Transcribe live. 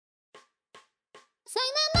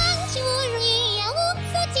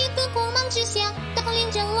之下，大炮连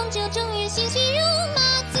战王者终日鲜血如麻。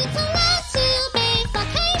自从那次北伐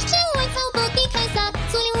开山外草不敌凯撒，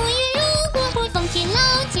所令我也如果回奉天老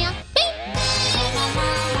家。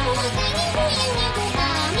我在你不言也不罢，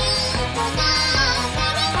命不大，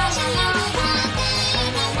我想也不怕。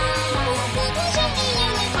我不图生命也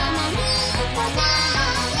为他那命不大，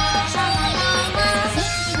曾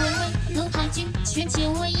以为楼台军全球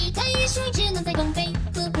唯一，但日数只能在东北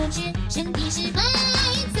和国之阵地失败。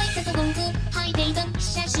再走共和还得等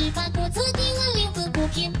啥时法国策定了联合国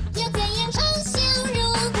篇，要怎样畅想？如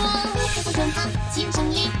果我开不中他进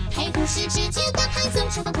城里，开户时直接打派送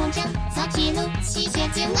厨房破绽，造铁路旗下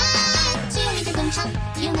艰难，只有民间工厂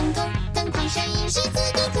又能够登泰山饮食资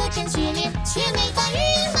格可战血练，却没法与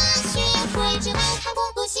马学会，只好看过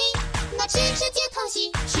不习，那只直接偷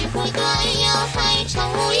袭，学会队友排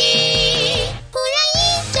场无疑。忽然一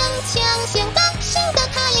声枪响，大声的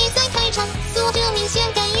卡列在开场，所有明显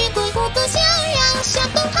甘于归服，不想让山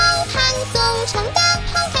东炮盘总长大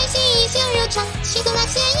炮开心一向热肠，启动那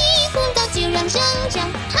些一棍刀就让阵仗。